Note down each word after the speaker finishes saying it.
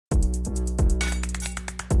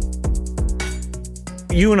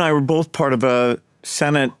You and I were both part of a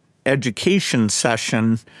Senate education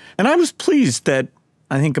session, and I was pleased that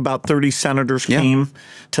I think about 30 senators came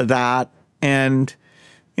to that. And,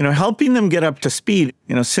 helping them get up to speed,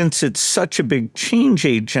 since it's such a big change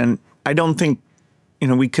agent, I don't think,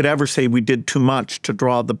 we could ever say we did too much to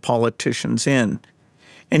draw the politicians in.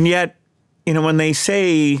 And yet, when they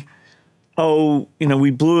say, oh,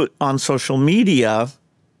 we blew it on social media,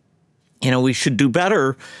 we should do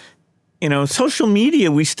better. Social media,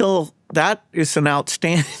 that is an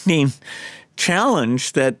outstanding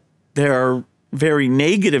challenge, that there are very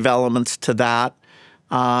negative elements to that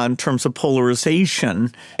in terms of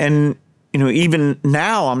polarization. And, even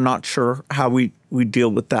now, I'm not sure how we deal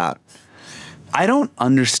with that. I don't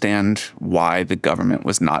understand why the government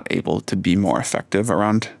was not able to be more effective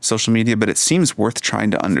around social media, but it seems worth trying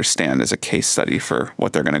to understand as a case study for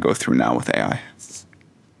what they're going to go through now with AI.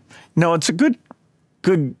 No, it's a good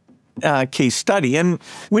case study. And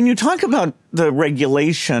when you talk about the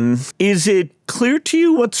regulation, is it clear to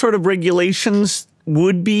you what sort of regulations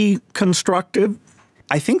would be constructive?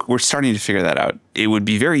 I think we're starting to figure that out. It would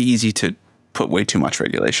be very easy to put way too much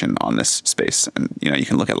regulation on this space. And, you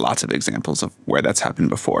can look at lots of examples of where that's happened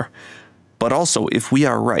before. But also, if we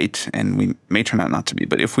are right, and we may turn out not to be,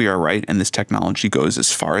 but if we are right and this technology goes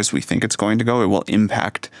as far as we think it's going to go, it will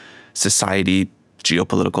impact society,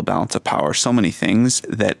 geopolitical balance of power, so many things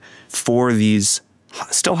that for these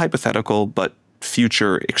still hypothetical but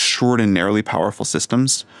future extraordinarily powerful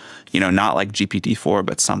systems, not like GPT-4,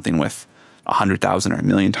 but something with 100,000 or 1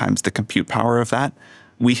 million times the compute power of that,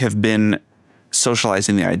 we have been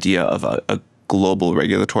socializing the idea of a global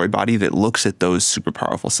regulatory body that looks at those super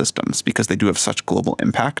powerful systems because they do have such global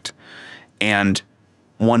impact. And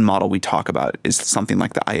one model we talk about is something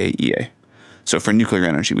like the IAEA. So for nuclear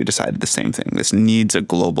energy, we decided the same thing. This needs a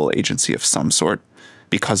global agency of some sort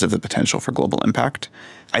because of the potential for global impact.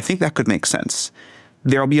 I think that could make sense.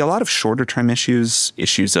 There'll be a lot of shorter term issues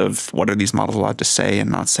of what are these models allowed to say and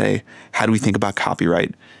not say? How do we think about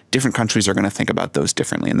copyright? Different countries are going to think about those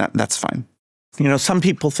differently, and that's fine. Some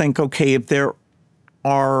people think, okay, if there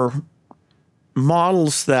are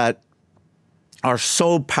models that are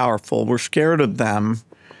so powerful, we're scared of them.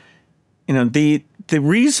 The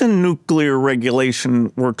reason nuclear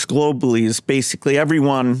regulation works globally is basically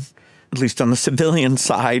everyone, at least on the civilian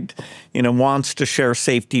side, wants to share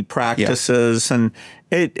safety practices, and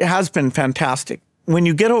it has been fantastic. When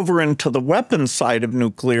you get over into the weapons side of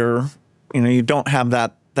nuclear, you don't have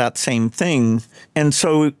that same thing. And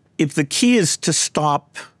so if the key is to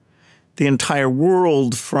stop the entire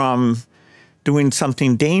world from doing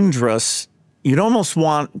something dangerous, you'd almost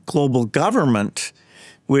want global government,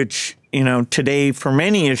 which, today for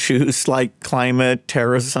many issues like climate,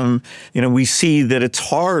 terrorism, we see that it's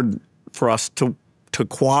hard for us to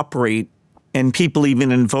cooperate. And people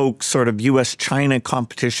even invoke sort of U.S.-China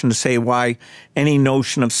competition to say why any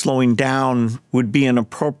notion of slowing down would be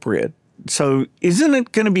inappropriate. So isn't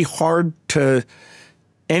it going to be hard to,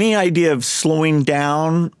 any idea of slowing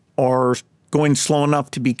down or going slow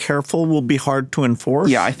enough to be careful will be hard to enforce?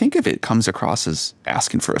 Yeah, I think if it comes across as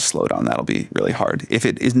asking for a slowdown, that'll be really hard. If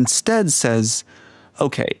it instead says,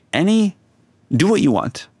 okay, do what you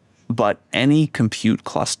want, but any compute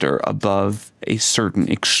cluster above a certain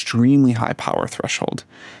extremely high power threshold,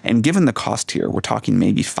 and given the cost here, we're talking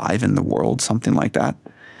maybe 5 in the world, something like that,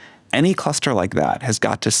 any cluster like that has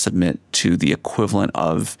got to submit to the equivalent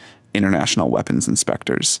of international weapons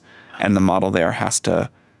inspectors. And the model there has to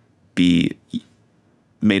be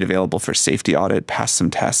made available for safety audit, pass some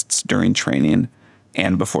tests during training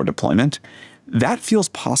and before deployment. That feels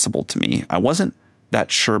possible to me. I wasn't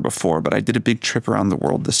that sure before, but I did a big trip around the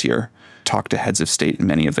world this year, talked to heads of state in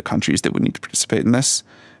many of the countries that would need to participate in this,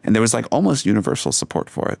 and there was like almost universal support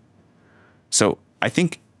for it. So I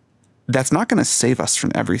think that's not going to save us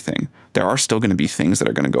from everything. There are still going to be things that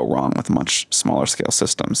are going to go wrong with much smaller scale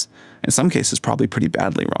systems. In some cases, probably pretty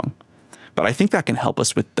badly wrong. But I think that can help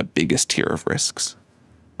us with the biggest tier of risks.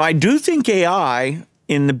 I do think AI,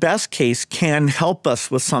 in the best case, can help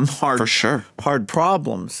us with some hard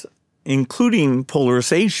problems, including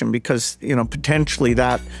polarization, because potentially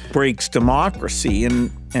that breaks democracy, and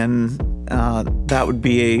that would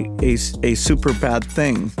be a super bad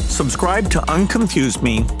thing. Subscribe to Unconfuse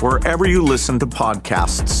Me wherever you listen to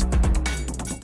podcasts.